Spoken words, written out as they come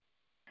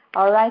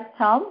All right,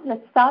 Tom,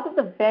 let's start at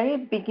the very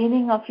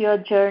beginning of your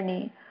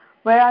journey.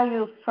 Where are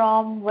you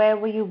from? Where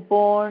were you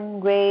born,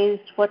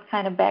 raised? What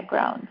kind of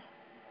background?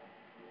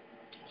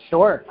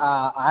 Sure.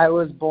 I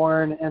was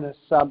born in a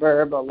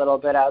suburb a little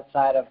bit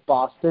outside of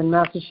Boston,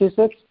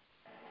 Massachusetts,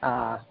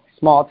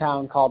 small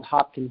town called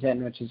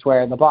Hopkinton, which is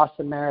where the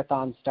Boston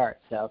Marathon starts,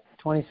 so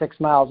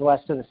 26 miles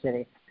west of the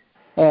city.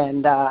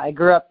 And I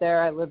grew up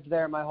there. I lived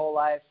there my whole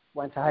life,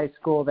 went to high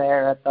school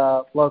there at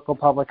the local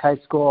public high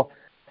school,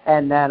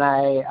 and then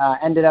I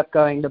ended up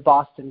going to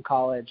Boston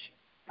College,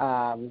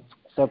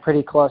 so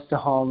pretty close to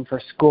home for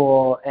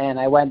school, and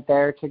I went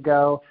there to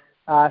go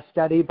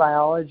study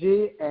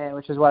biology,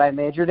 which is what I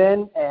majored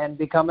in, and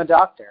become a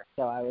doctor.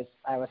 So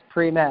I was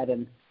pre-med,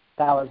 and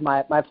that was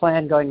my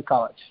plan going to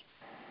college.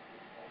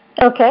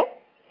 Okay.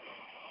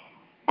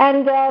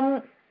 And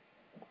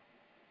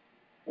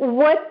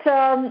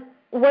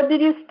what did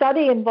you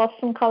study in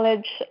Boston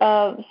College?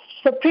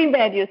 So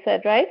pre-med, you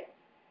said, right?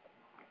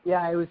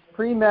 Yeah, I was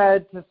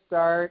pre-med to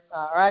start,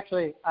 or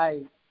actually,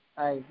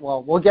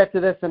 well, we'll get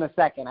to this in a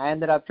second. I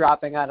ended up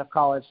dropping out of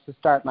college to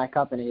start my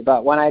company,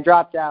 but when I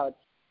dropped out,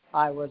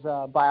 I was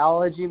a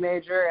biology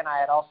major, and I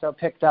had also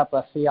picked up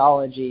a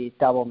theology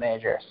double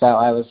major. So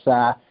I was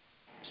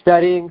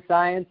studying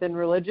science and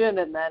religion,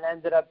 and then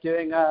ended up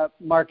doing a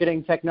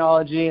marketing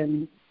technology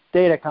and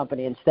data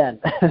company instead.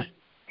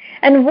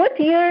 And what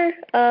year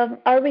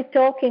are we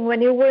talking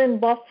when you were in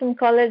Boston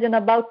College and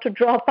about to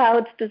drop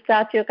out to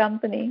start your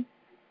company?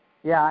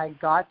 Yeah, I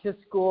got to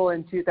school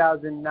in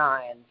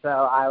 2009, so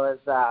I was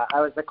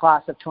the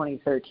class of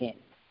 2013.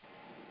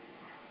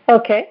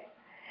 Okay.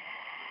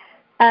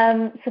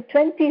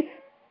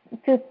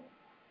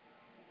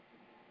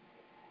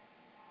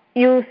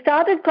 You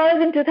started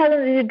college in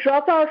 2000. Did you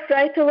drop out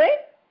right away?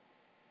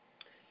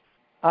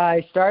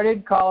 I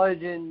started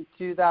college in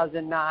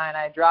 2009.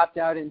 I dropped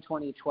out in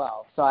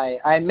 2012. So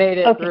I made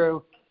it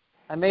through.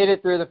 I made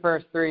it through the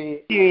first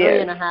three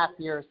and a half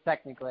years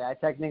technically. I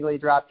technically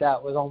dropped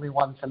out with only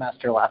one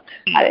semester left.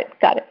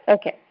 Got it.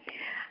 Okay.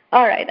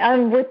 All right.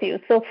 I'm with you.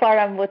 So far,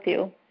 I'm with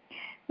you.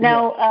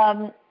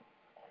 Now,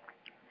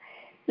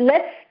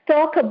 let's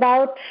talk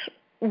about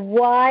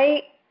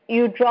why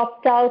you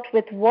dropped out,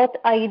 with what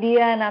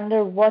idea and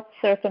under what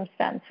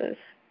circumstances.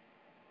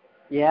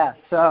 Yeah.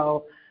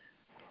 So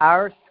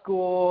our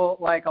school,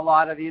 like a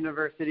lot of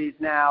universities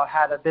now,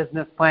 had a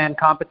business plan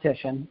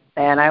competition,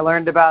 and I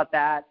learned about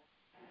that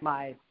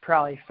my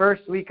probably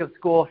first week of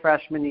school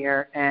freshman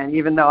year. And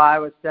even though I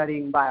was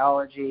studying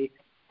biology,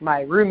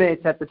 my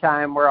roommates at the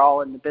time were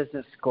all in the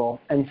business school.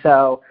 And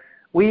so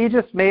we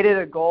just made it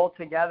a goal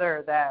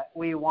together that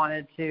we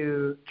wanted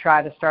to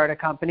try to start a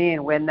company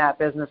and win that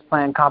business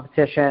plan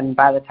competition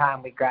by the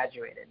time we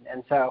graduated.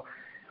 And so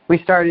we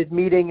started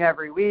meeting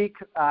every week.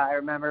 I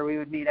remember we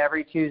would meet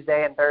every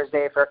Tuesday and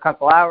Thursday for a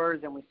couple hours,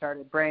 and we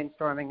started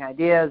brainstorming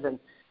ideas and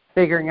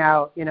figuring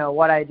out,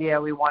 what idea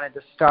we wanted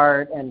to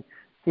start. And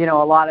a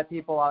lot of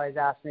people always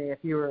ask me, if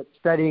you were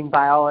studying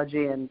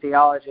biology and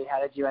theology,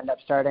 how did you end up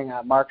starting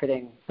a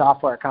marketing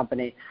software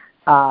company?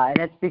 And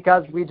it's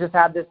because we just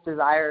had this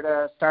desire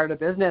to start a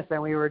business,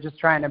 and we were just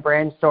trying to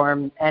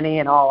brainstorm any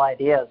and all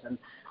ideas. And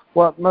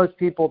what most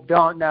people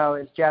don't know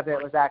is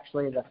Jebbit was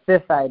actually the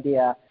fifth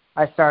idea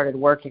I started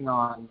working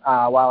on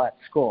while at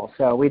school.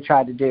 So we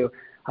tried to do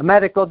a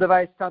medical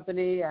device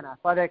company, an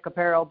athletic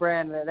apparel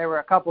brand. There were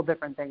a couple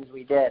different things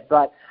we did.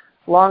 But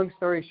long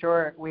story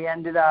short, we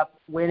ended up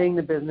winning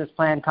the business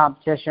plan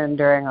competition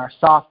during our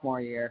sophomore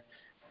year.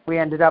 We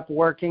ended up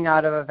working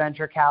out of a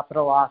venture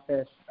capital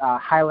office,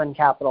 Highland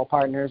Capital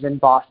Partners in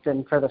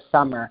Boston, for the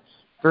summer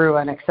through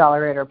an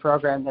accelerator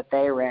program that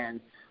they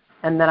ran.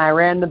 And then I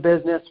ran the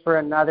business for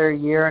another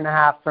year and a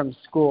half from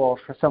school,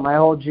 so my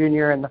whole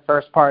junior and the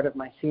first part of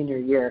my senior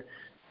year.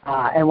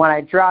 And when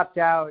I dropped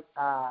out,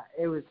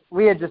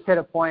 we had just hit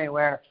a point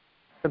where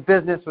the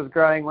business was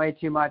growing way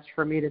too much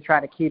for me to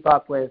try to keep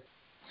up with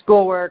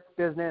schoolwork,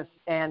 business,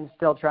 and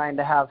still trying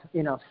to have,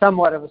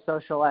 somewhat of a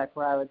social life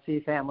where I would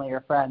see family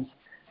or friends.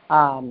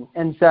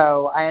 And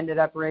so I ended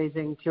up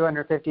raising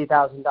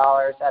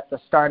 $250,000 at the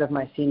start of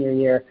my senior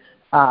year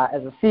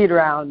as a seed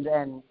round.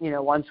 And,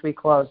 once we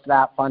closed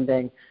that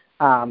funding,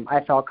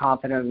 I felt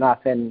confident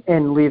enough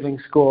in leaving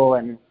school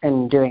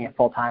and doing it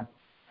full time.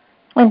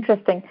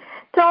 Interesting.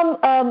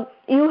 Tom,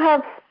 you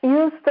have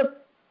used the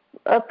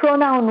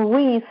pronoun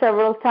we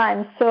several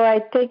times, so I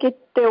take it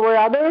there were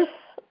others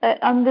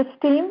on this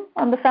team,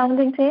 on the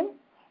founding team?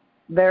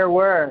 There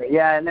were,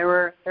 yeah, and there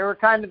were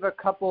kind of a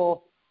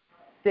couple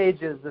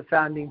stages of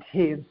founding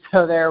teams.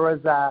 So there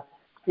was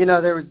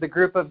the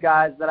group of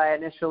guys that I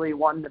initially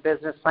won the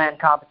business plan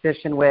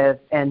competition with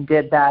and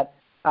did that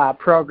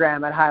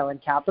program at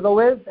Highland Capital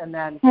with, and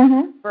then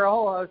for a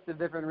whole host of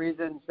different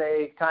reasons,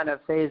 they kind of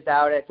phased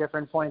out at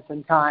different points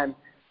in time.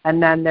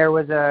 And then there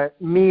was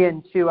me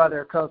and two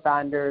other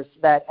co-founders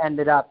that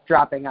ended up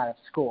dropping out of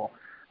school.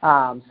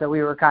 So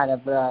we were kind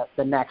of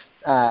the next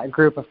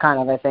group of kind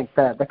of, I think,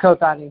 the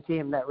co-founding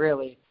team that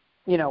really,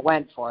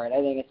 went for it.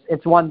 I think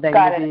it's one thing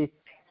to be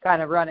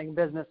kind of running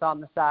business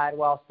on the side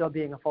while still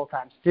being a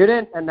full-time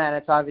student. And then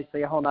it's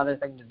obviously a whole other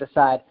thing to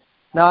decide.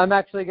 No, I'm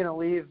actually going to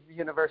leave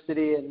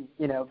university and,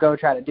 go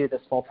try to do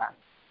this full-time.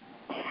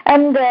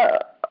 And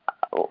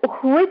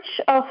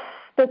which of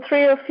the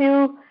three of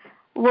you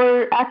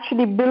were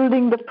actually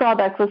building the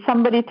product? Was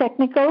somebody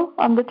technical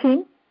on the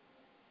team?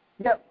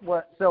 Yep.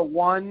 So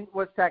one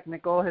was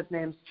technical. His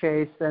name's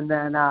Chase. And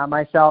then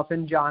myself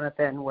and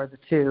Jonathan were the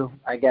two,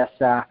 I guess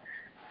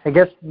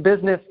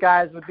business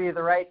guys would be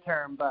the right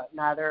term, but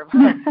neither of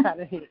us had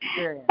any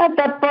experience. At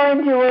that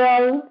point, you were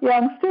all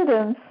young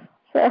students.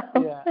 So.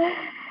 Yeah.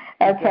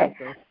 Okay.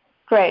 Exactly.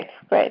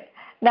 Great.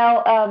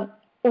 Now,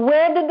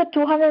 where did the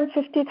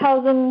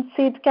 $250,000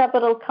 seed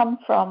capital come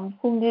from?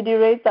 Whom did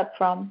you raise that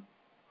from?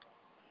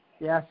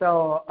 Yeah,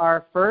 so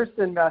our first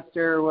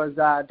investor was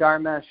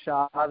Dharmesh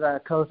Shah,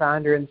 the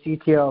co-founder and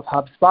CTO of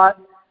HubSpot.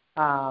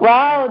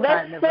 Wow,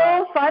 that's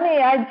so funny.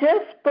 I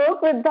just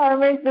spoke with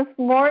Dharmesh this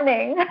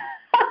morning.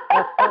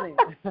 That's funny.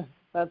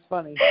 That's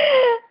funny.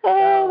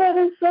 Oh, that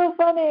is so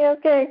funny.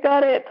 Okay,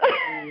 got it.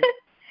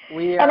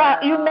 We and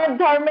you met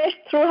Dharmesh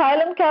through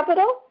Highland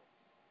Capital?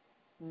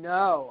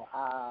 No.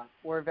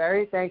 We're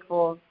very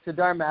thankful to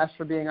Dharmesh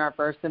for being our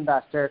first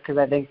investor because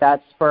I think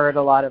that spurred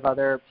a lot of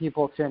other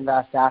people to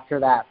invest after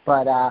that.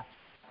 But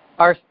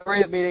our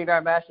story of meeting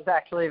Dharmesh is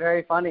actually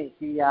very funny.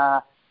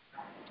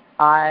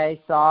 I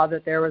saw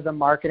that there was a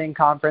marketing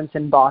conference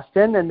in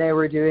Boston, and they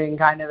were doing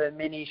kind of a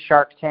mini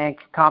Shark Tank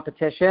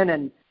competition,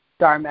 and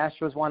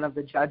Dharmesh was one of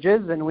the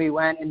judges, and we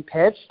went and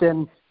pitched,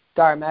 and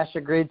Dharmesh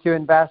agreed to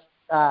invest,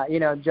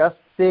 just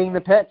seeing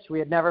the pitch. We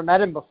had never met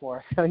him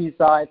before. So he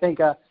saw, I think,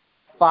 a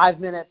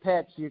 5-minute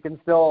pitch. You can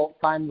still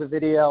find the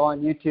video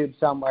on YouTube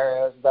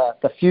somewhere. It was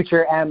the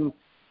Future M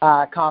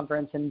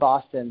conference in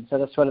Boston. So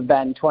this would have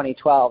been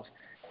 2012.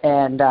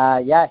 And,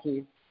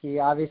 he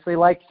obviously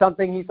liked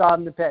something he saw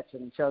in the pitch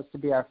and chose to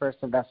be our first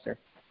investor.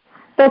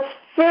 That's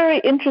very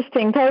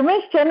interesting.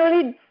 Dharmesh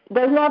generally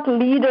does not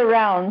lead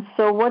around.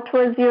 So what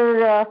was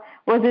your,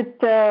 was it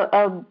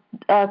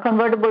a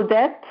convertible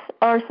debt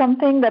or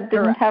something that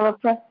didn't have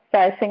a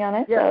pricing on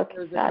it? Yeah, it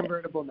was a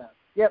convertible note.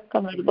 Yep.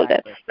 Convertible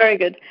debt. Very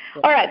good.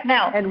 Yeah. All right,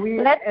 now. And we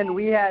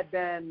had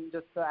been,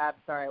 just to add,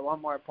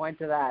 one more point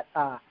to that.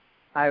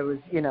 I was,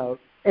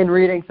 in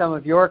reading some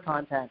of your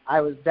content,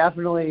 I was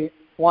definitely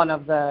one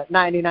of the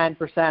 99%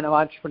 of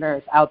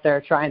entrepreneurs out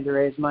there trying to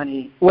raise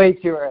money way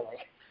too early.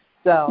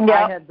 So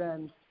I had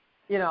been,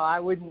 I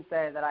wouldn't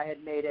say that I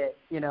had made it,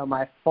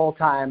 my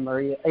full-time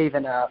or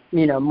even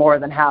more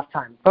than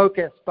half-time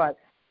focus, but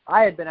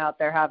I had been out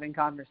there having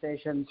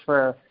conversations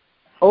for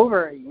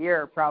over a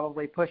year,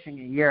 probably pushing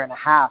a year and a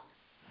half,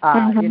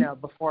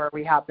 before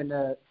we happened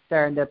to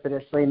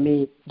serendipitously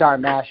meet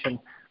Dharmesh. And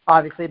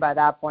obviously by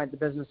that point, the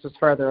business was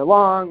further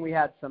along. We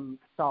had some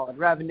solid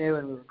revenue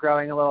and we were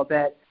growing a little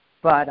bit.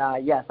 But,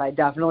 yes, I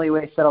definitely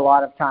wasted a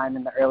lot of time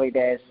in the early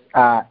days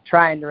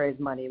trying to raise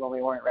money when we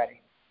weren't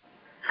ready.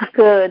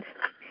 Good.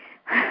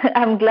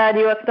 I'm glad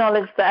you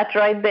acknowledged that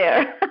right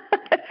there.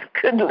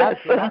 Good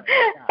lesson.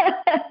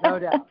 No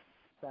doubt.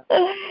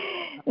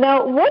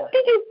 Now, what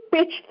did you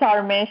pitch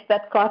Dharmesh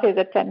that caught his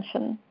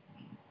attention?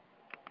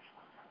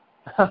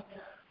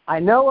 I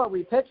know what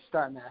we pitched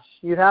Dharmesh.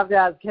 You'd have to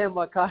ask him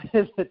what caught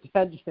his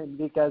attention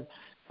because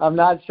I'm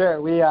not sure.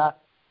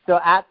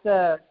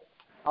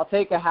 I'll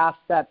take a half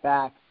step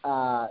back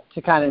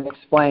to kind of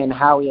explain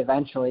how we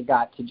eventually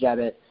got to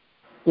Jebbit.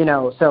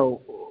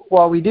 So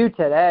what we do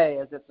today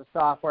is it's a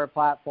software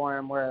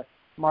platform where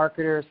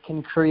marketers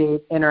can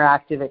create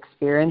interactive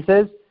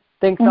experiences.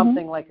 Think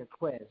something like a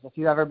quiz. If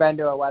you've ever been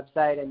to a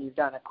website and you've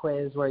done a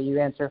quiz where you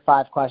answer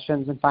 5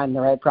 questions and find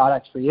the right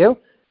product for you,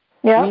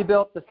 we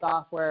built the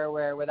software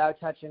where without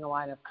touching a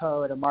line of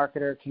code, a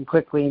marketer can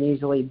quickly and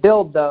easily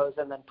build those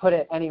and then put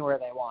it anywhere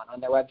they want, on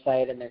their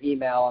website, in their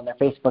email, on their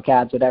Facebook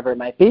ads, whatever it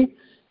might be.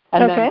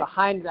 And then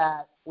behind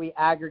that, we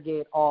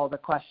aggregate all the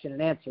question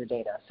and answer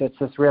data. So it's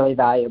this really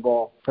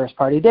valuable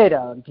first-party data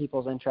on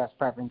people's interests,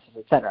 preferences,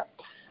 etc.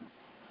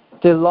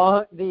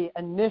 The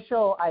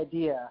initial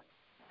idea,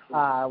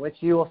 which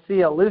you will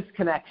see a loose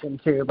connection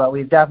to, but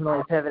we've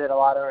definitely pivoted a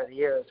lot over the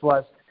years,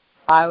 was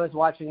I was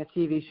watching a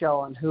TV show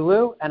on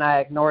Hulu, and I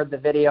ignored the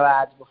video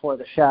ads before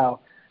the show.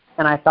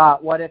 And I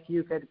thought, what if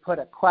you could put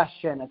a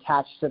question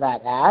attached to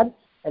that ad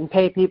and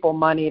pay people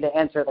money to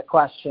answer the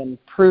question,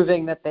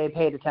 proving that they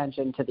paid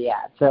attention to the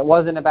ad? So it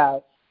wasn't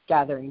about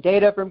gathering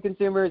data from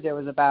consumers. It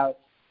was about,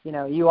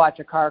 you watch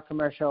a car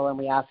commercial and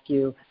we ask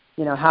you,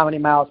 how many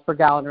miles per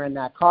gallon are in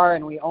that car,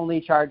 and we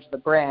only charge the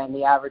brand,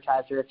 the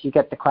advertiser, if you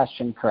get the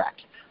question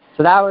correct.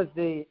 So that was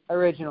the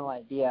original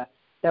idea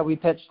that we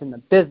pitched in the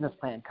business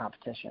plan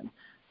competition.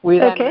 We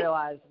then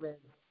realized with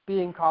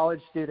being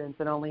college students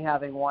and only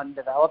having one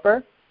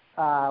developer,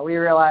 we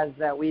realized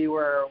that we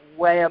were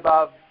way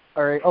above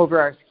or over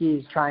our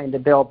skis trying to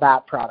build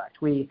that product.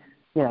 You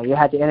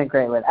had to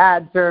integrate with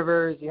ad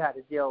servers, you had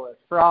to deal with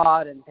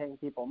fraud and paying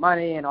people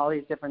money and all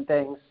these different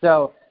things.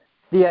 So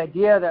the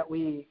idea that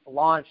we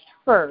launched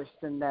first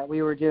and that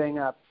we were doing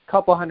a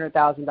couple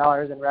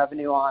 $100,000 in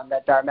revenue on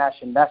that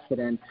Dharmesh invested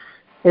in,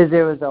 is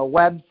it was a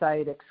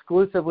website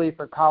exclusively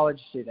for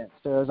college students.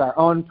 So it was our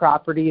own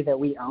property that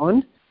we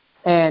owned,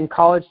 and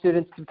college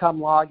students could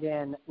come log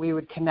in. We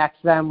would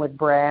connect them with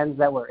brands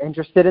that were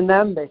interested in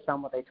them based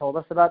on what they told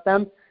us about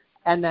them,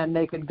 and then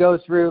they could go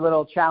through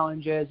little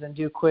challenges and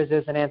do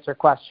quizzes and answer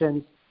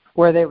questions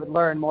where they would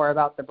learn more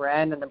about the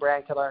brand and the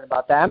brand could learn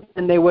about them,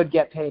 and they would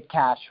get paid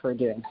cash for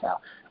doing so.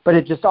 But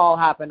it just all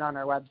happened on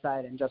our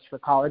website and just for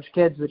college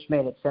kids, which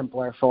made it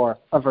simpler for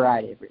a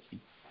variety of reasons.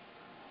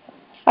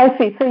 I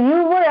see. So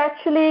you were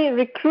actually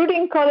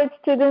recruiting college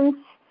students,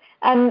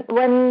 and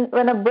when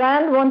a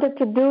brand wanted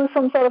to do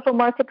some sort of a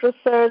market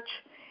research,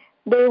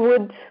 they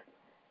would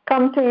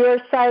come to your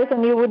site,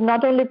 and you would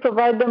not only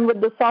provide them with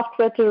the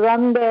software to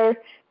run their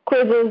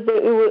quizzes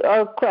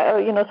or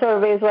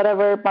surveys,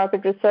 whatever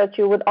market research,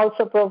 you would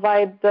also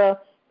provide the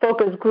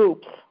focus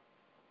groups.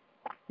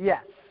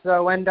 Yes.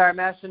 So when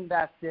Dharmesh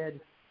invested,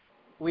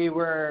 we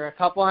were a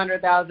couple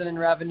 100,000 in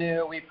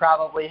revenue. We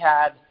probably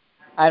had,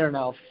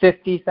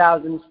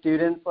 50,000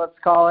 students, let's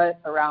call it,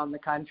 around the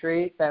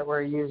country that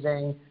were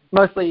using,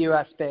 mostly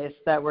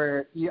U.S.-based,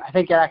 I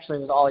think it actually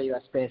was all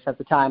U.S.-based at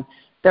the time,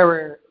 that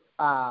were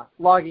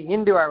logging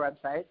into our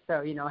website.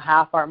 So,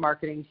 half our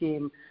marketing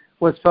team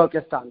was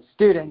focused on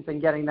students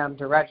and getting them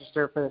to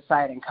register for the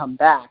site and come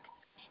back.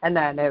 And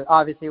then it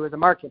obviously was a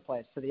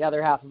marketplace. So the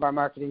other half of our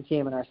marketing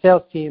team and our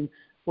sales team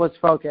was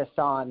focused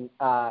on,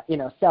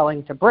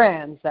 selling to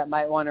brands that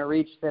might want to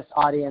reach this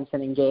audience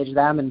and engage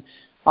them. And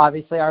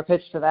obviously our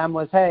pitch to them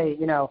was, hey,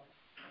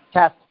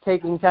 test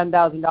taking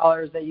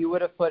 $10,000 that you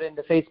would have put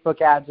into Facebook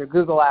ads or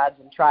Google ads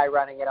and try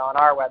running it on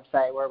our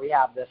website where we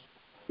have this,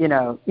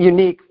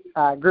 unique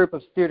group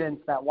of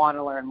students that want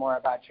to learn more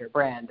about your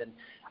brand. And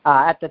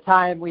at the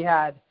time we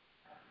had,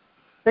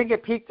 I think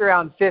it peaked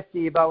around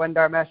 50, but when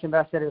Dharmesh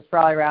invested, it was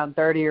probably around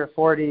 30 or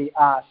 40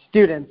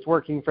 students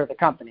working for the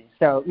company.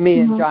 So me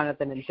and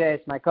Jonathan and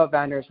Chase, my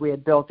co-founders, we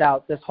had built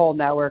out this whole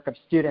network of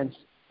students,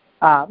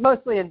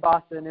 mostly in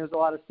Boston. There was a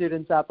lot of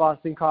students at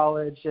Boston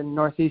College and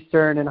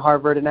Northeastern and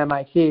Harvard and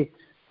MIT.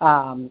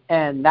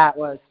 And that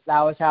was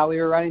how we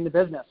were running the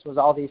business, was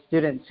all these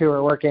students who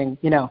were working,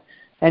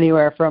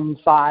 anywhere from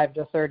 5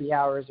 to 30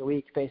 hours a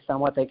week based on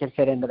what they could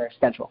fit into their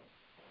schedule.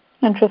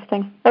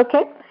 Interesting.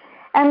 Okay.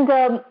 And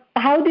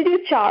how did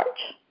you charge?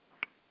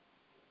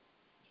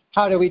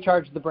 How do we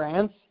charge the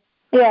brands?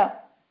 Yeah.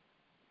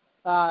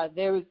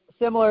 They was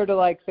similar to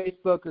like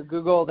Facebook or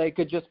Google. They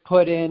could just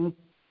put in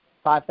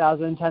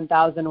 5,000,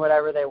 10,000,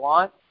 whatever they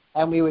want,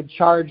 and we would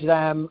charge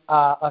them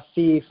a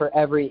fee for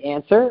every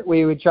answer.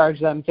 We would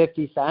charge them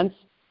 50 cents,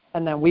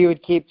 and then we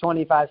would keep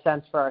 25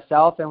 cents for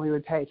ourselves, and we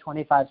would pay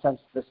 25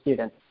 cents to the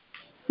student.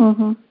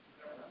 Mm-hmm.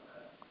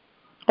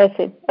 I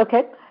see.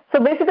 Okay. So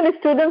basically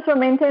students were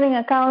maintaining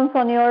accounts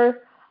on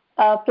your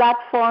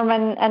platform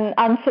and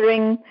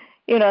answering,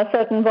 a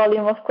certain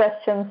volume of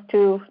questions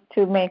to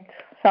make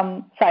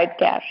some side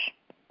cash.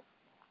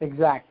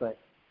 Exactly.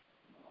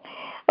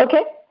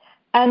 Okay.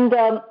 And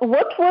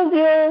what was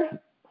your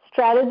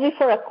strategy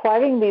for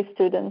acquiring these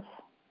students?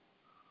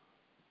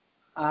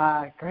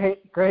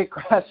 Great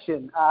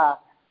question.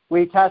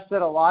 We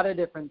tested a lot of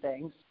different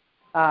things.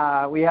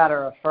 We had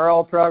a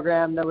referral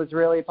program that was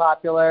really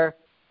popular.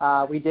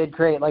 We did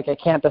create like a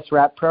campus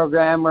rep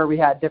program where we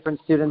had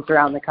different students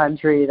around the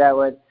country that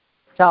would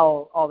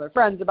tell all their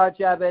friends about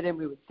Jebbit, and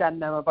we would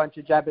send them a bunch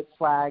of Jebbit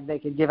swag they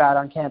could give out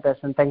on campus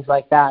and things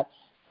like that.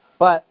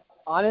 But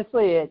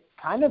honestly, it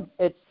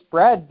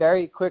spread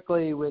very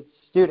quickly with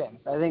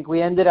students. I think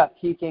we ended up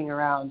peaking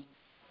around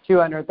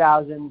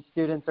 200,000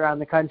 students around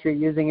the country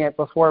using it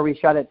before we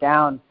shut it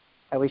down.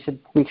 And we should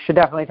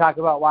definitely talk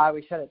about why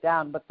we shut it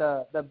down. But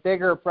the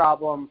bigger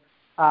problems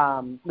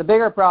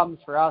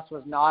for us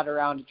was not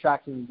around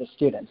attracting the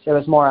students. It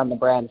was more on the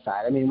brand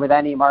side. I mean, with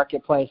any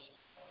marketplace,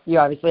 you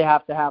obviously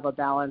have to have a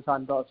balance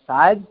on both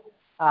sides.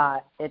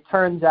 It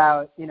turns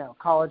out,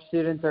 college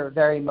students are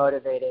very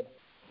motivated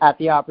at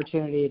the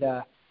opportunity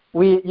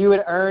you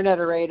would earn at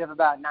a rate of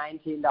about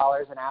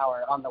 $19 an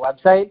hour on the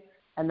website,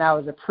 and that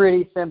was a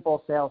pretty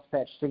simple sales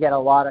pitch to get a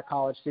lot of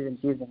college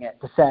students using it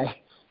to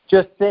say,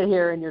 just sit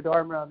here in your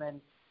dorm room and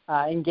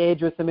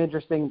engage with some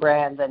interesting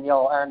brands and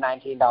you'll earn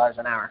 $19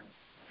 an hour.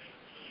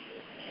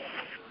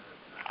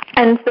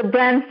 And the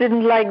brands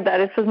didn't like that.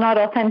 It was not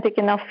authentic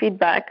enough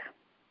feedback.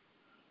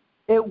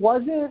 It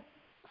wasn't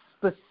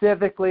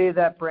specifically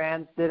that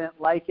brands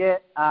didn't like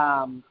it.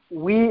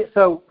 We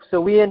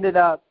ended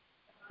up,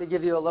 to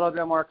give you a little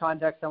bit more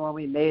context on when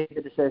we made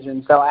the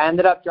decision. So I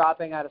ended up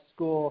dropping out of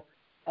school,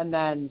 and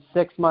then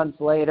 6 months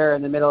later,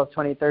 in the middle of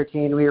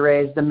 2013, we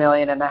raised $1.5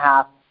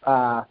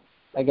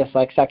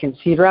 million, second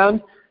seed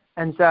round.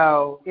 And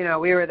so,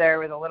 we were there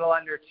with a little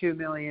under $2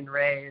 million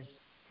raised.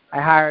 I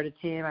hired a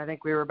team. I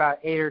think we were about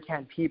 8 or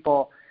 10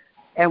 people.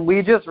 And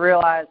we just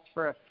realized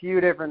for a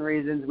few different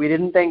reasons, we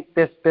didn't think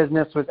this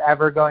business was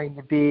ever going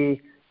to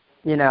be,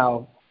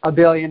 $1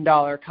 billion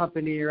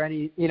company or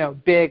any,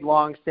 big,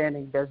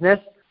 long-standing business.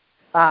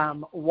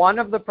 One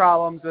of the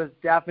problems was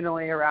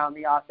definitely around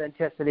the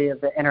authenticity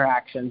of the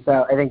interaction.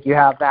 So I think you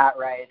have that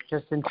right,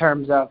 just in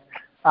terms of,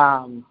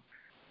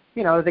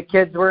 the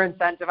kids were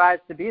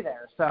incentivized to be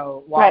there.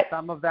 So while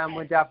some of them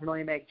would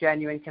definitely make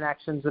genuine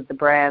connections with the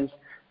brands,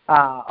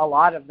 a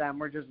lot of them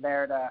were just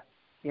there to,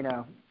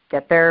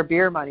 get their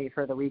beer money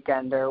for the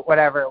weekend or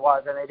whatever it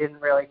was, and they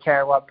didn't really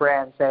care what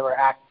brands they were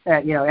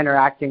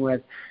interacting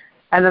with.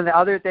 And then the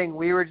other thing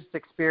we were just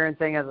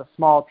experiencing as a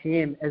small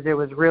team is it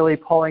was really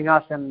pulling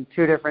us in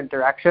two different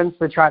directions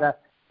to try to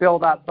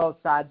build up both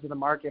sides of the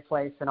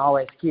marketplace and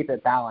always keep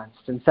it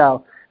balanced. And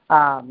so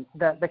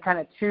the kind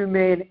of two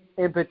main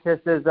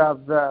impetuses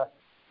of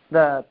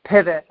the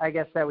pivot, I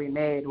guess, that we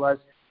made was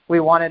we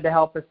wanted to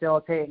help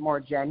facilitate more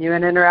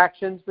genuine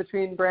interactions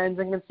between brands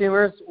and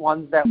consumers,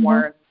 ones that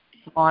weren't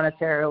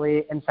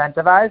monetarily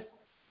incentivized.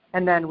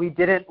 And then we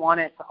didn't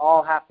want it to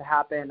all have to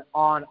happen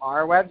on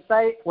our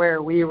website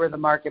where we were the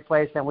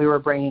marketplace and we were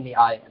bringing the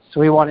audience. So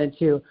we wanted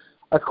to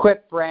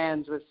equip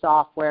brands with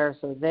software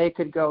so they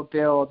could go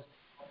build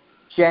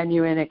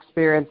genuine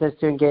experiences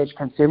to engage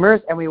consumers.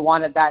 And we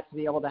wanted that to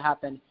be able to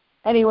happen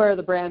anywhere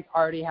the brands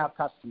already have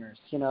customers,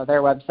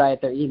 their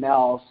website, their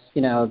emails,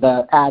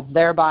 the ads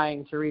they're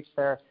buying to reach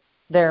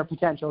their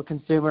potential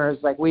consumers.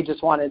 Like, we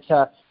just wanted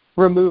to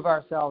remove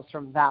ourselves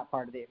from that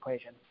part of the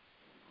equation.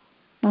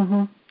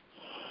 Mm-hmm.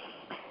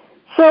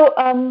 So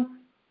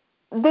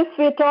this,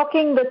 we're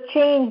talking the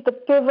change, the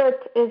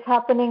pivot is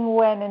happening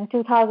when, in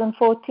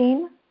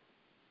 2014?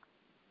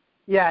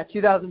 Yeah,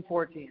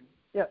 2014.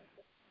 Yeah.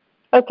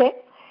 Okay.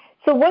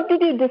 So what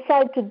did you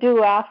decide to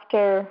do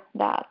after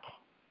that?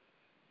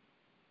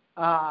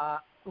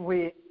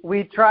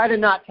 We try to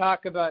not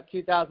talk about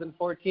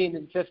 2014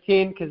 and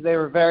 15 because they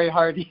were very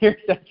hard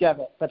years of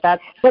it. But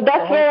that's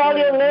where all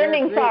your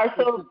learnings are.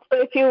 So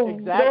if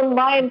you don't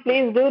mind,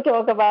 please do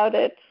talk about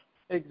it.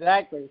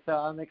 Exactly. So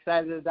I'm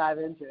excited to dive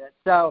into it.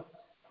 So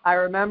I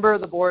remember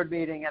the board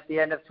meeting at the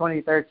end of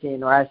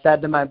 2013 where I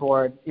said to my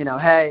board,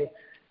 hey,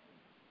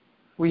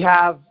 we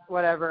have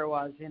whatever it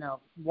was,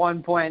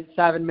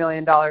 $1.7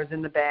 million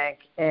in the bank,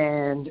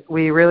 and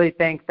we really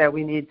think that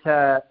we need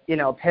to,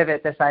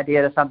 pivot this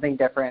idea to something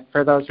different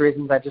for those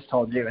reasons I just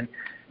told you. And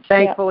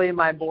thankfully,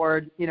 my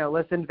board,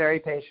 listened very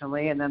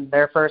patiently, and then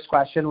their first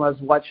question was,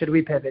 what should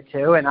we pivot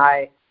to? And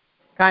I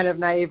kind of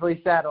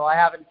naively said, well, I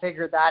haven't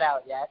figured that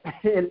out yet.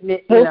 Here's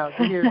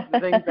the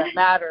things that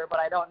matter, but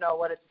I don't know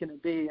what it's going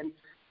to be. And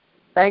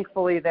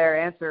thankfully, their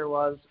answer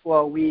was,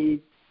 well,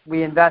 we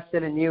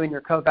invested in you and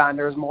your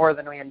co-founders more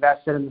than we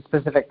invested in the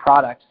specific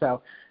product.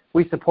 So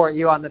we support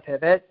you on the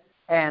pivot.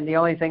 And the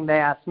only thing they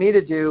asked me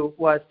to do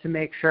was to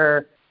make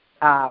sure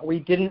we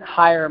didn't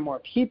hire more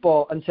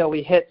people until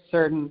we hit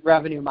certain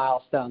revenue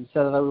milestones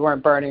so that we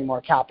weren't burning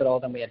more capital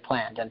than we had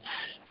planned. And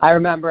I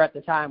remember at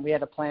the time we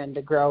had a plan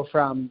to grow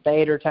from the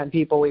 8 or 10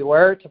 people we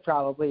were to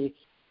probably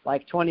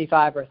like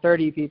 25 or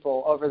 30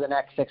 people over the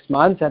next 6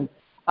 months. And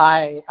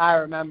I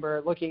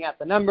remember looking at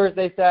the numbers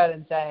they said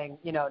and saying,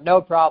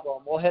 no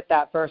problem, we'll hit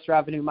that first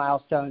revenue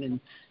milestone in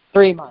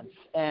 3 months.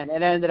 And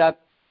it ended up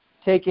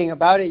taking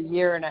about a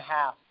year and a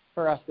half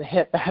for us to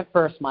hit that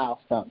first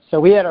milestone. So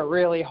we had a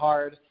really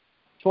hard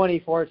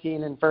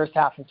 2014 and first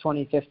half of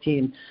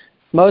 2015,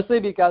 mostly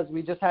because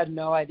we just had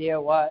no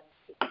idea what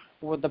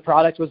the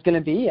product was going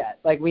to be yet.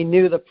 Like, we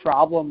knew the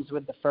problems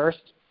with the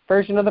first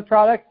version of the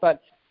product,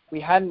 but we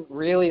hadn't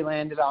really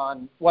landed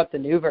on what the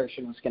new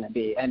version was going to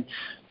be. And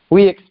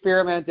we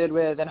experimented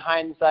with, in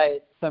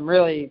hindsight, some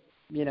really,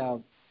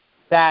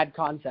 bad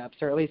concepts,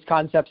 or at least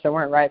concepts that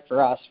weren't right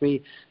for us.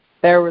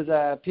 There was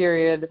a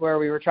period where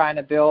we were trying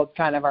to build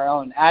kind of our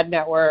own ad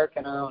network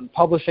and our own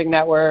publishing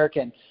network,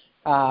 and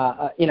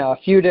a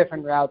few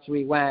different routes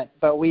we went.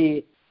 But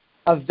we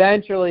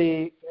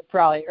eventually,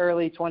 probably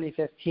early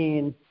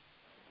 2015,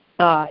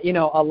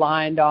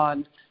 aligned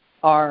on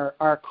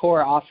our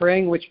core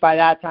offering, which by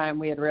that time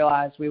we had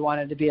realized we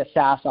wanted to be a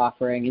SaaS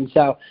offering. And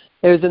so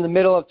it was in the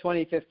middle of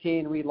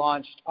 2015 we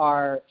launched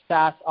our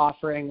SaaS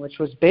offering, which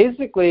was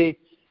basically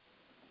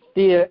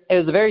it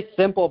was a very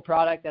simple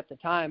product at the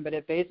time, but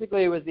it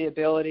basically was the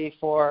ability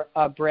for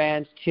a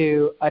brand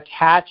to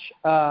attach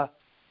a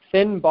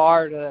thin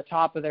bar to the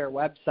top of their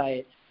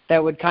website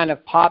that would kind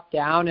of pop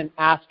down and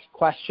ask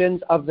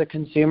questions of the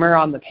consumer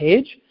on the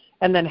page,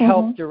 and then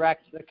help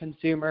direct the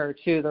consumer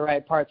to the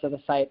right parts of the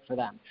site for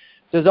them.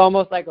 So it's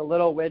almost like a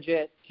little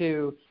widget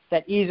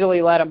that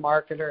easily let a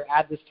marketer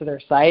add this to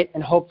their site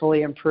and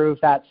hopefully improve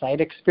that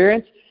site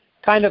experience.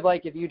 Kind of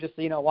like if you just,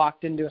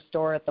 walked into a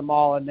store at the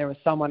mall and there was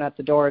someone at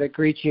the door to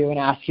greet you and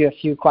ask you a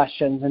few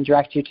questions and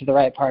direct you to the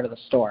right part of the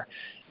store.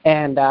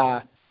 And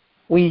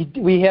we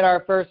hit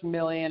our first $1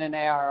 million in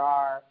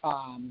ARR,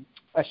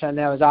 which I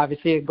know is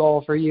obviously a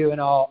goal for you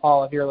and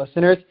all of your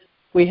listeners.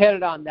 We hit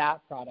it on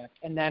that product,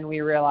 and then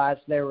we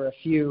realized there were a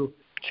few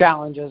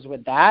challenges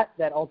with that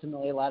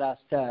ultimately led us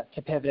to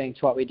pivoting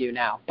to what we do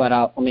now. But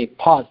let me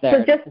pause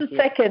there. So just a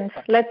second.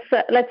 Let's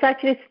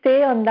actually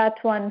stay on that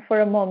one for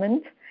a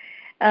moment.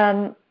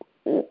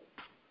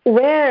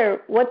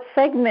 What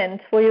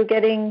segment were you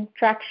getting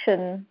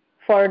traction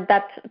for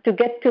that to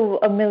get to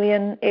 $1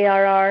 million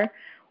ARR?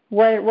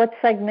 What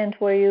segment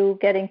were you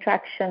getting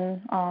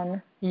traction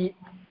on?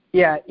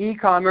 Yeah,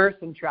 e-commerce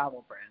and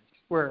travel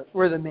brands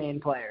were the main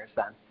players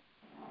then.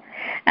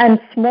 And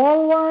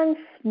small ones,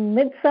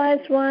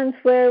 mid-sized ones,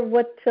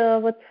 what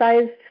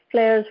size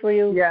players were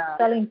you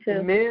selling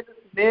to?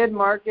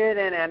 Mid-market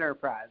and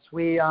enterprise.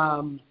 We,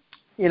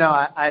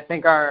 I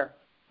think our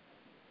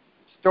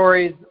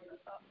stories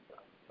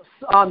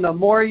on the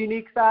more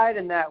unique side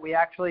in that we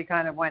actually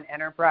kind of went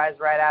enterprise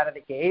right out of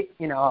the gate.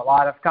 A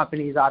lot of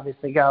companies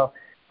obviously go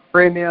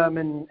premium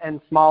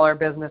and smaller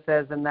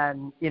businesses and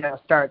then,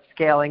 start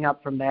scaling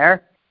up from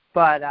there.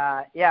 But,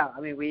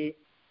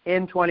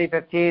 in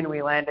 2015,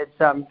 we landed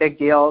some big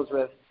deals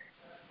with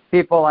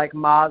people like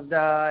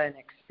Mazda and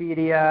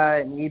Expedia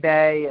and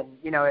eBay, and,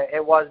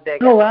 it was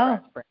big. Oh,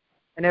 wow.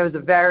 And it was a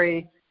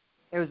very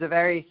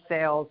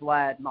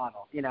sales-led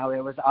model.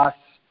 It was us.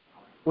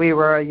 We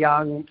were a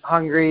young,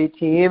 hungry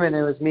team, and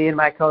it was me and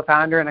my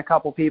co-founder and a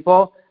couple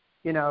people,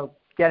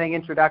 getting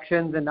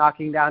introductions and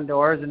knocking down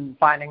doors and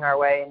finding our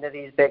way into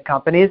these big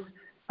companies,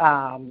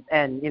 and,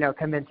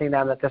 convincing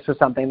them that this was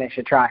something they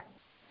should try.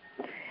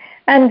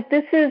 And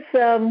this is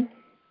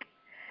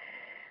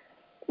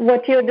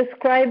what you're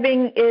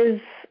describing is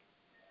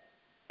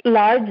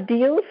large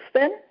deals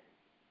then?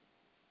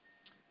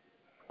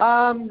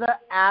 The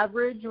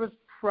average was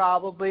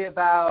probably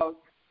about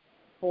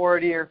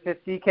 40 or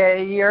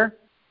 50K a year.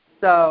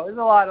 So it's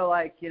a lot of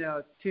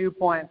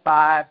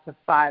 2.5 to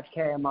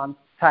 5K a month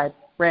type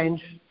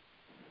range.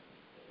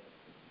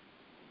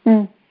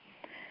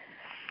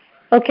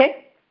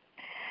 Okay.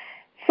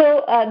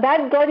 So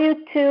that got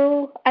you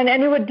to,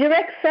 and you were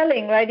direct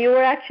selling, right? You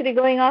were actually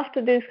going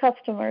after these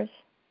customers.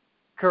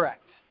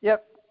 Correct.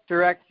 Yep.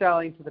 Direct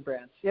selling to the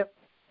brands. Yep.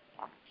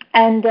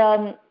 And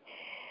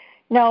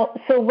now,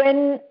 so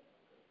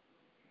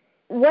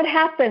what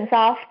happens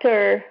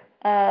after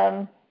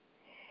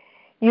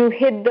you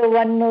hit the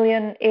 1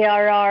 million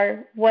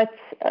ARR?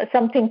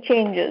 Something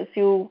changes?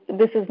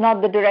 This is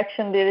not the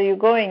direction that you're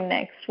going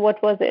next.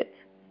 What was it?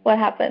 What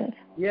happened?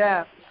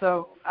 Yeah.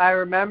 So I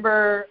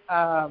remember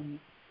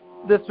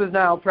this was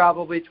now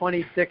probably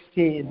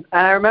 2016, and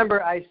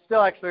I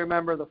still actually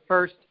remember the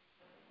first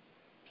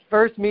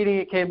meeting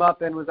it came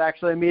up in was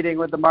actually a meeting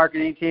with the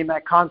marketing team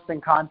at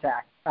Constant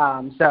Contact.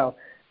 So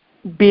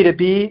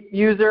B2B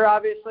user,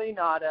 obviously,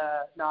 not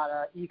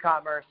a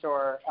e-commerce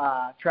or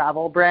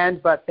travel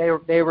brand, but they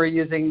were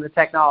using the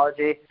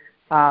technology.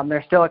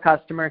 They're still a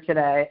customer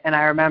today. And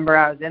I remember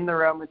I was in the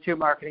room with two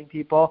marketing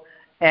people,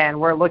 and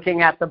we're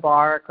looking at the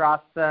bar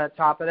across the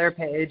top of their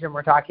page, and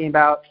we're talking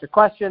about the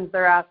questions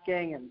they're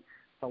asking and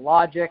the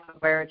logic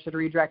of where it should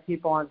redirect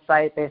people on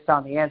site based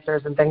on the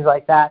answers and things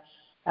like that.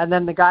 And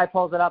then the guy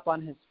pulls it up on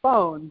his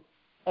phone,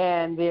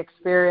 and the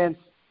experience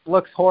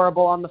looks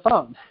horrible on the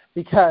phone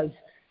because,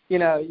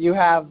 you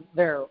have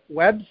their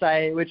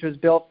website, which was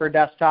built for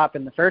desktop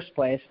in the first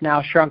place, now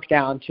shrunk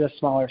down to a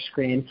smaller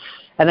screen.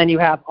 And then you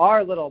have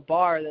our little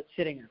bar that's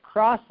sitting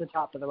across the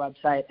top of the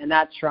website, and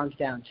that's shrunk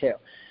down too.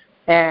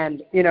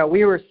 And,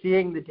 we were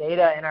seeing the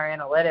data in our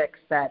analytics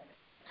that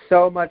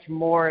so much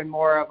more and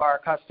more of our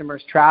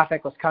customers'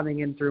 traffic was coming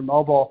in through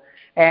mobile.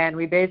 And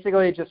we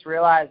basically just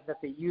realized that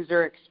the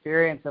user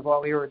experience of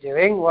what we were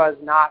doing was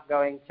not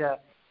going to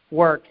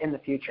work in the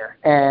future.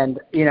 And,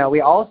 we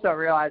also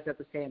realized at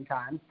the same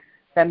time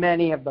that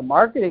many of the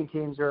marketing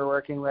teams we were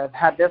working with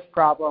had this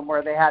problem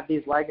where they had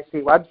these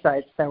legacy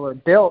websites that were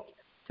built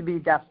to be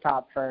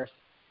desktop first.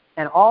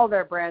 And all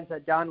their brands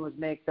had done was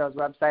make those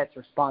websites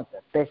responsive,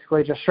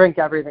 basically just shrink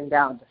everything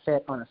down to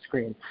fit on a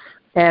screen.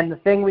 And the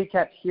thing we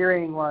kept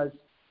hearing was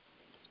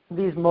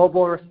these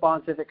mobile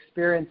responsive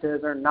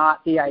experiences are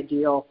not the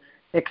ideal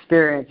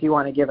experience you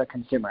want to give a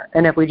consumer.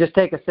 And if we just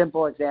take a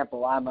simple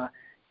example, I'm an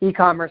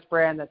e-commerce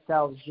brand that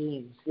sells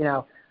jeans.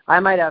 I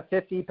might have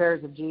 50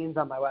 pairs of jeans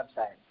on my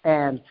website,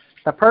 and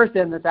the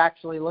person that's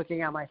actually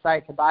looking at my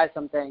site to buy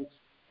something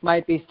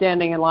might be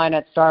standing in line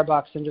at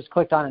Starbucks and just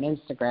clicked on an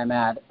Instagram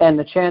ad. And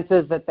the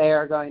chances that they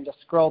are going to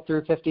scroll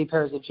through 50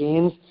 pairs of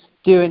jeans,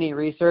 do any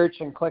research,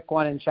 and click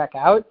one and check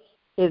out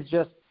is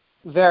just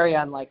very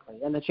unlikely.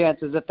 And the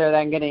chances that they're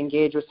then going to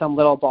engage with some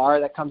little bar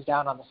that comes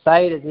down on the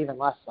site is even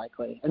less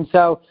likely. And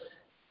so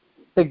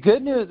the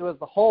good news was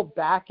the whole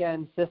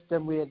back-end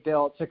system we had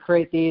built to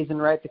create these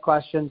and write the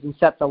questions and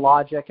set the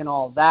logic and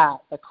all of that,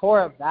 the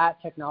core of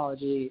that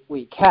technology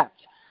we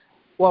kept.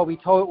 What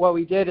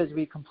we did is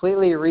we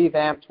completely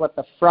revamped what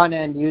the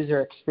front-end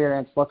user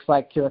experience looks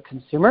like to a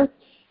consumer,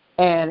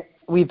 and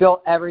we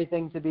built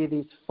everything to be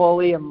these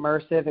fully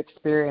immersive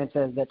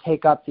experiences that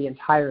take up the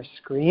entire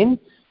screen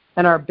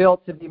and are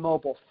built to be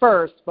mobile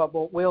first, but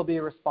will be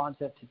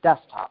responsive to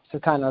desktop, so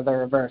kind of the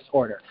reverse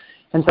order.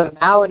 And so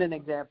now in an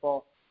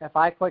example, if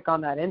I click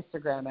on that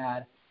Instagram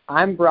ad,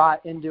 I'm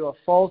brought into a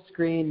full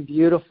screen,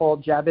 beautiful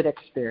Jebbit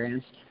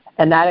experience.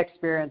 And that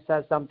experience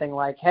says something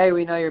like, hey,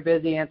 we know you're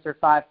busy, answer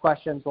 5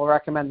 questions, we'll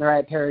recommend the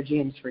right pair of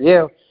jeans for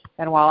you.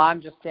 And while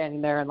I'm just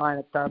standing there in line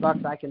at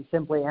Starbucks, I can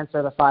simply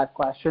answer the 5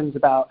 questions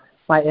about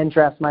my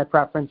interests, my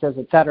preferences,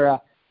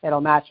 etc.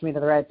 It'll match me to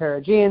the right pair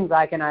of jeans.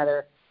 I can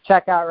either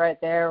check out right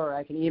there, or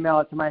I can email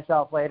it to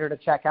myself later to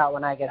check out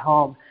when I get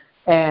home.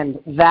 And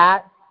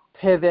that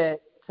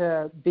pivot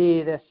to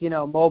be this,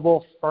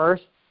 mobile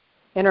first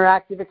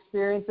interactive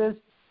experiences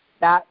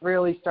that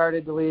really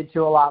started to lead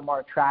to a lot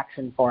more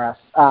traction for us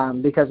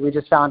because we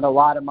just found a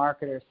lot of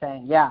marketers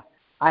saying, yeah,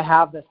 I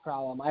have this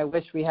problem. I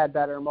wish we had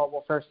better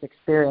mobile-first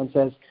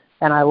experiences,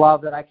 and I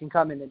love that I can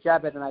come into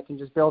Jebbit and I can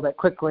just build it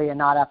quickly and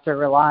not have to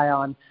rely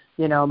on,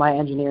 my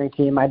engineering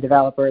team, my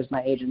developers,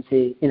 my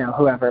agency,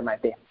 whoever it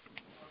might be.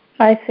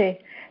 I see.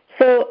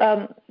 So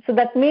so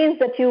that means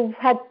that you've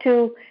had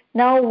to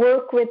now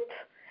work with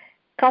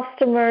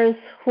customers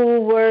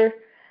who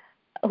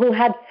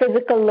had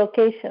physical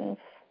locations.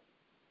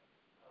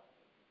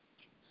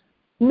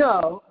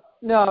 No.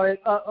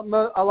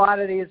 A lot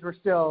of these were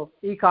still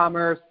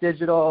e-commerce,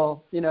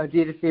 digital,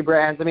 D2C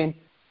brands. I mean,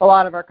 a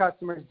lot of our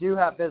customers do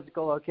have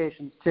physical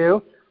locations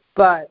too,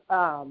 but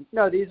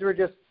no, these were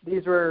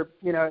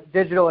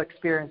digital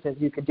experiences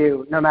you could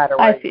do no matter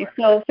where. I see.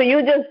 So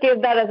you just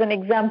gave that as an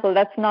example.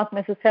 That's not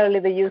necessarily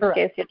the use Correct.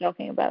 case you're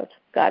talking about.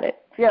 Got it.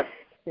 Yep.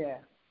 Yeah.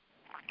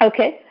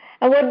 Okay.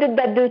 And what did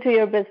that do to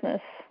your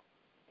business?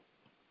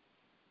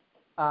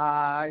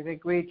 I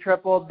think we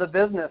tripled the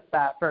business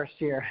that first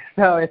year.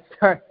 So it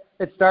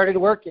started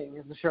working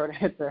is the short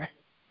answer.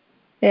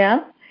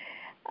 Yeah.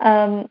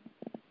 And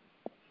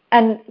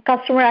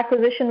customer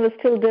acquisition was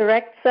still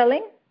direct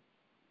selling?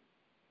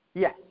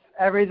 Yes.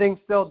 Everything's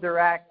still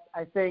direct.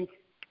 I think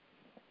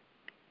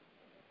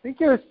it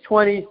was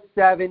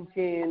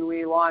 2017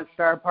 we launched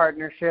our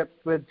partnerships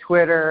with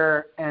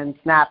Twitter and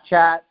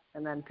Snapchat,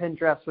 and then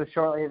Pinterest was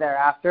shortly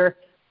thereafter.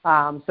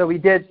 So we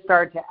did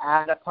start to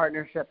add a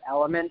partnership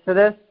element to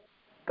this.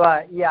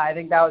 But, yeah, I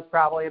think that was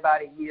probably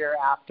about a year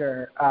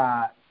after,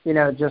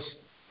 just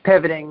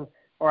pivoting,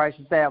 or I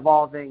should say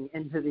evolving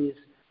into these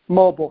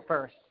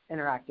mobile-first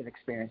interactive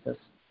experiences.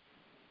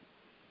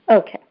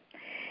 Okay.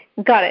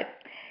 Got it.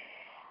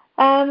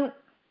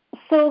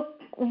 So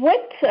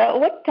what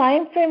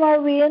time frame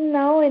are we in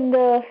now in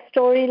the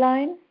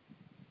storyline?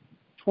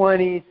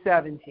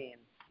 2017.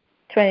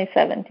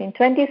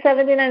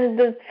 2017, and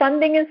the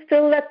funding is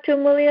still that $2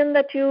 million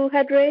that you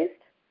had raised?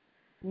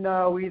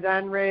 No, we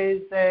then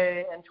raised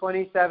in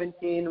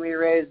 2017, we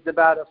raised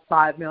about a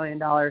 $5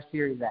 million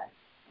Series A.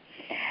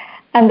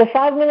 And the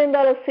 $5 million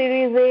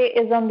Series A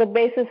is on the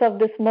basis of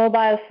this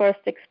mobile-first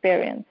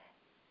experience?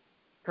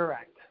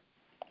 Correct.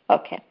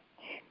 Okay,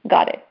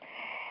 got it.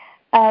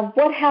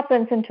 What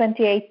happens in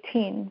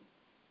 2018?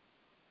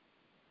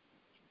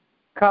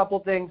 Couple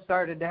things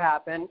started to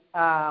happen.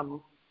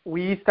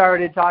 We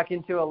started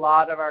talking to a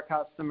lot of our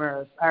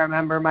customers. I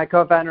remember my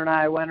co-founder and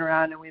I went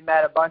around and we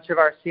met a bunch of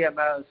our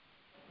CMOs.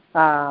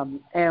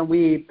 And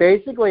we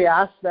basically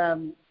asked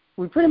them,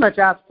 we pretty much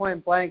asked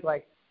point blank,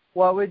 like,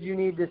 what would you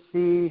need to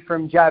see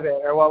from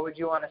Jebbit, or what would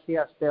you want to see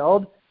us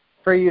build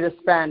for you to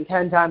spend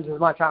 10 times as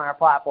much on our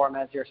platform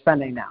as you're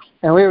spending now?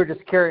 And we were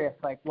just curious,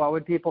 like, what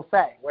would people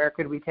say? Where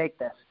could we take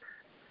this?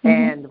 Mm-hmm.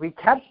 And we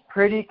kept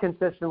pretty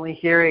consistently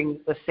hearing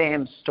the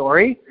same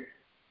story,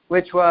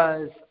 which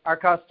was our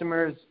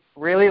customers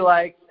really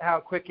liked how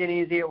quick and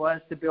easy it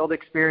was to build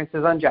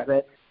experiences on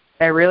Jebbit.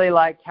 They really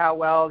liked how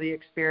well the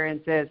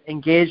experiences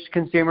engaged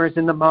consumers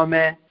in the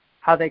moment,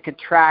 how they could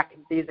track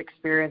these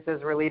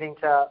experiences were leading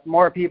to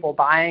more people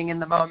buying in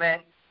the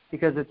moment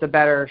because it's a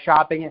better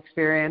shopping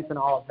experience and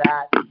all of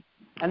that.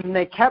 And then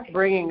they kept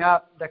bringing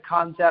up the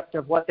concept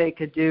of what they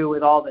could do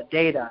with all the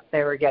data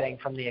they were getting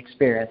from the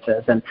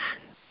experiences. And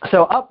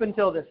so up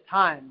until this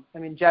time, I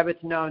mean,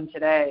 Jebbit's known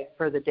today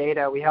for the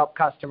data we help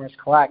customers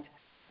collect.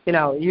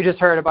 You just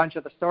heard a bunch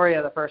of the story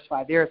of the first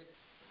 5 years.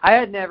 I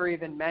had never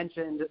even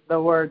mentioned the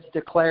words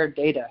declared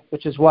data,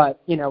 which is what,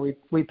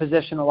 we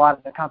position a lot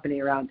of the company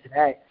around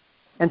today.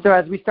 And so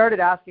as we started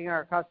asking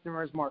our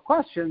customers more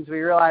questions, we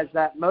realized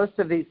that most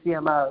of these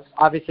CMOs,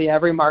 obviously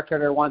every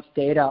marketer wants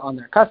data on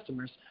their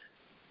customers,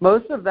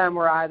 most of them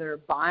were either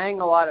buying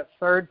a lot of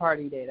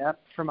third-party data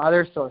from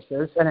other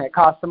sources, and it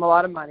cost them a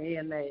lot of money,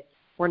 and they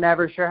were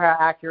never sure how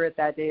accurate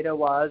that data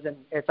was, and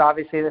it's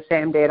obviously the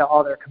same data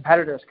all their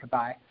competitors could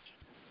buy.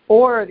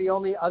 Or the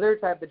only other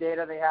type of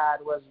data they had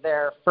was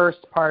their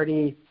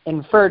first-party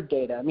inferred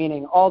data,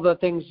 meaning all the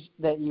things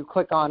that you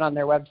click on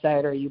their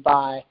website or you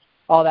buy,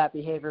 all that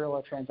behavioral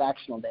or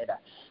transactional data.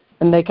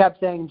 And they kept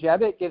saying,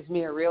 Jebbit gives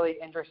me a really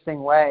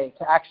interesting way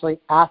to actually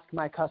ask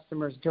my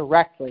customers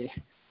directly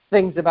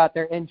things about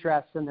their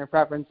interests and their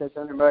preferences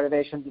and their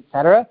motivations, et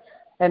cetera.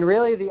 And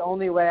really the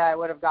only way I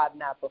would have gotten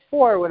that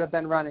before would have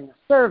been running a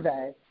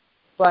survey,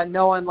 but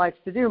no one likes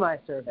to do my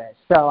surveys.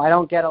 So I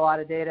don't get a lot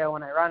of data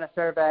when I run a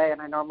survey,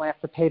 and I normally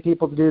have to pay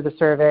people to do the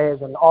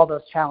surveys and all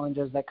those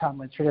challenges that come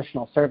with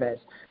traditional surveys.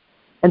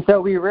 And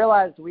so we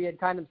realized we had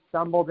kind of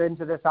stumbled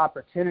into this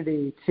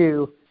opportunity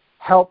to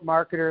help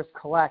marketers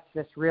collect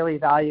this really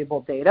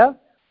valuable data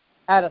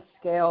at a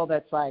scale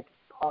that's like,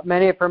 for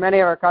many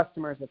of our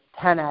customers, it's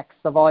 10x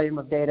the volume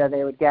of data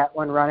they would get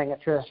when running a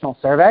traditional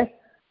survey.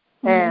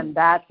 Mm-hmm. And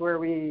that's where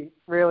we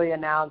really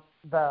announced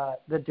the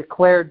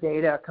declared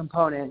data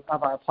component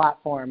of our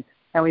platform.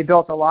 And we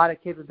built a lot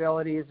of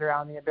capabilities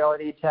around the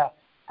ability to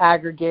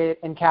aggregate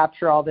and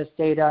capture all this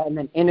data and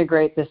then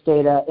integrate this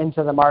data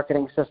into the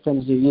marketing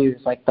systems you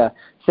use, like the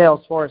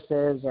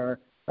Salesforces or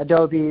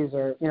Adobe's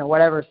or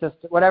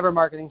whatever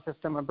marketing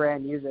system a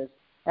brand uses.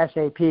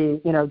 SAP,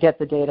 get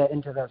the data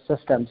into those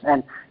systems.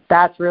 And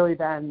that's really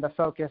been the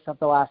focus of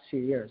the last few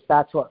years.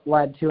 That's what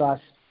led to us,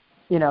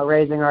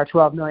 raising our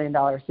 $12 million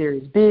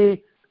Series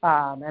B.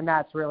 And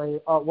that's really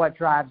what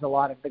drives a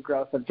lot of the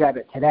growth of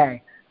Jebbit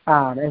today,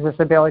 is this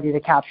ability to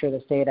capture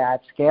this data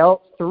at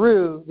scale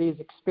through these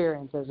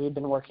experiences we've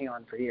been working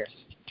on for years.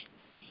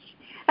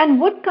 And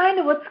what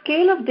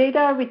scale of data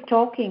are we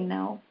talking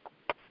now?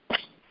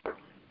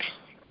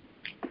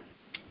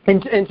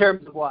 In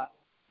terms of what?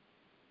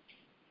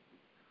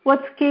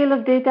 What scale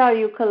of data are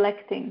you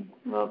collecting?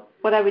 Well,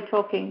 what are we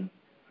talking?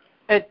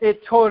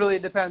 It totally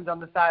depends on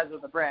the size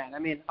of the brand. I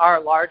mean,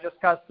 our largest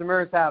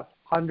customers have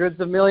hundreds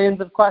of millions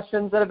of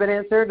questions that have been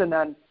answered, and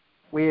then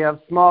we have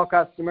small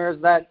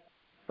customers that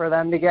for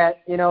them to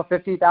get,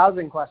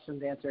 50,000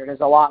 questions answered is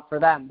a lot for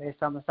them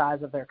based on the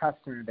size of their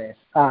customer base.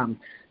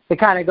 It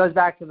kind of goes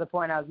back to the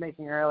point I was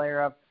making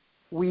earlier of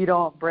we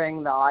don't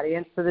bring the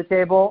audience to the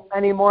table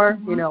anymore.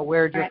 Mm-hmm.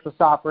 We're just the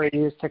software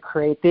used to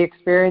create the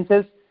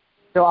experiences.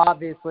 So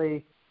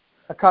obviously,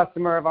 a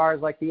customer of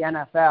ours like the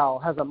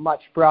NFL has a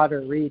much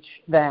broader reach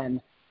than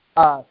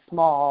a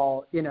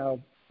small,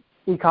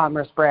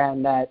 e-commerce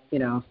brand that,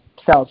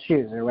 sells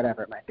shoes or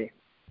whatever it might be.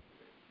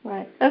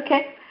 Right.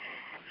 Okay.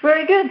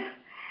 Very good.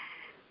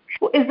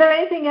 Is there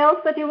anything else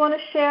that you want to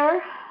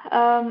share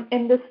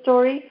in this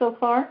story so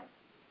far?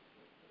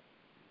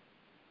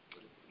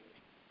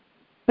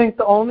 I think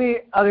the only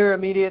other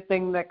immediate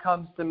thing that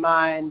comes to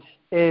mind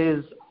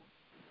is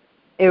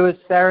it was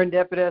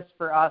serendipitous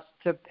for us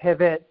to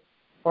pivot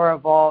or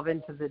evolve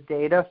into the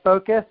data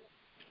focus.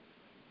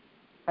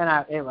 And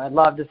I'd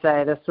love to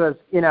say this was,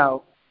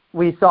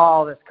 we saw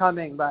all this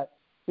coming, but,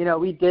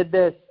 we did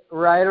this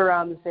right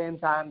around the same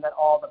time that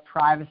all the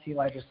privacy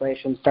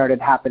legislation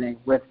started happening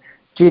with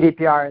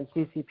GDPR and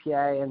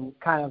CCPA, and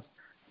kind of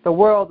the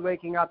world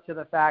waking up to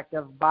the fact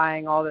of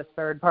buying all this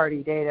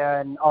third-party data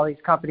and all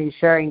these companies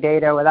sharing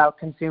data without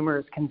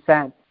consumers'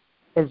 consent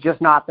is just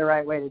not the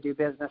right way to do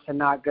business and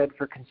not good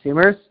for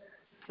consumers.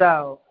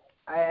 So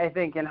I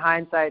think in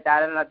hindsight,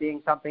 that ended up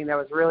being something that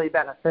was really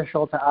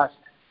beneficial to us.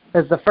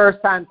 It's the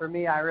first time for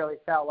me I really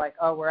felt like,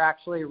 we're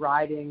actually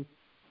riding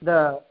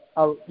a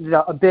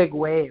big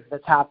wave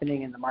that's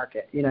happening in the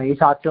market. You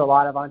talk to a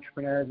lot of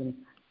entrepreneurs, and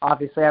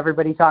obviously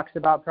everybody talks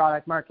about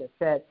product market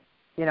fit.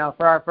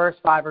 For our first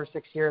 5 or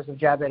 6 years of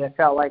Jebbit, it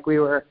felt like we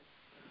were,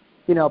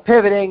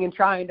 pivoting and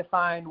trying to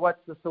find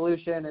what's the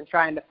solution and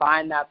trying to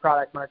find that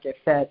product market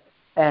fit.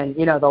 And,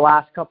 the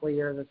last couple of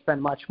years, it's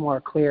been much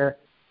more clear,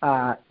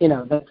 that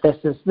this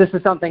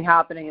is something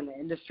happening in the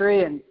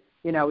industry, and,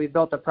 we've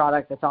built a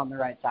product that's on the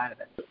right side of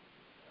it.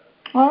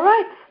 All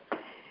right.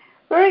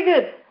 Very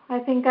good. I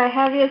think I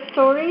have your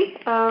story.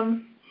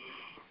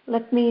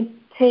 Let me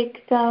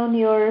take down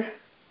your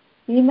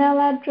email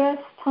address,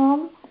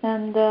 Tom,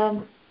 and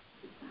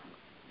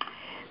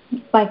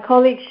my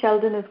colleague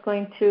Sheldon is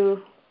going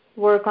to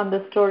work on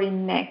the story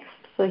next,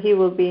 so he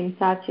will be in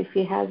touch if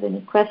he has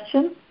any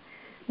questions.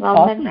 And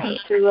I'll mention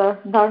to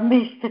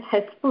Dharmesh that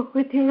I spoke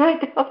with you right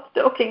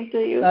after talking to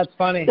you. That's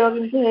funny.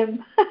 Talking to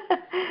him.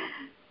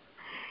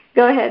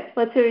 Go ahead.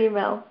 What's your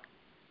email?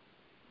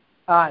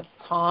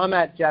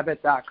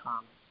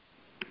 Tom@jebbit.com.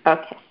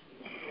 Okay.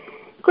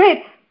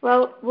 Great.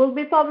 Well, we'll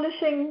be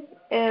publishing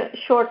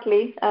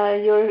shortly.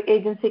 Your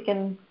agency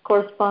can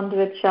correspond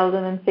with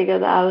Sheldon and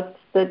figure out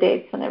the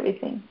dates and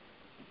everything.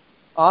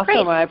 Awesome.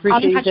 Great. I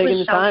appreciate you taking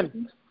the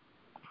time.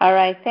 All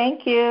right.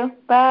 Thank you.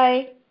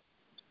 Bye.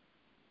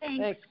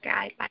 Thanks,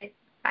 guys.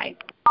 Bye.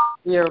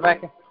 See you,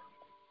 Rebecca.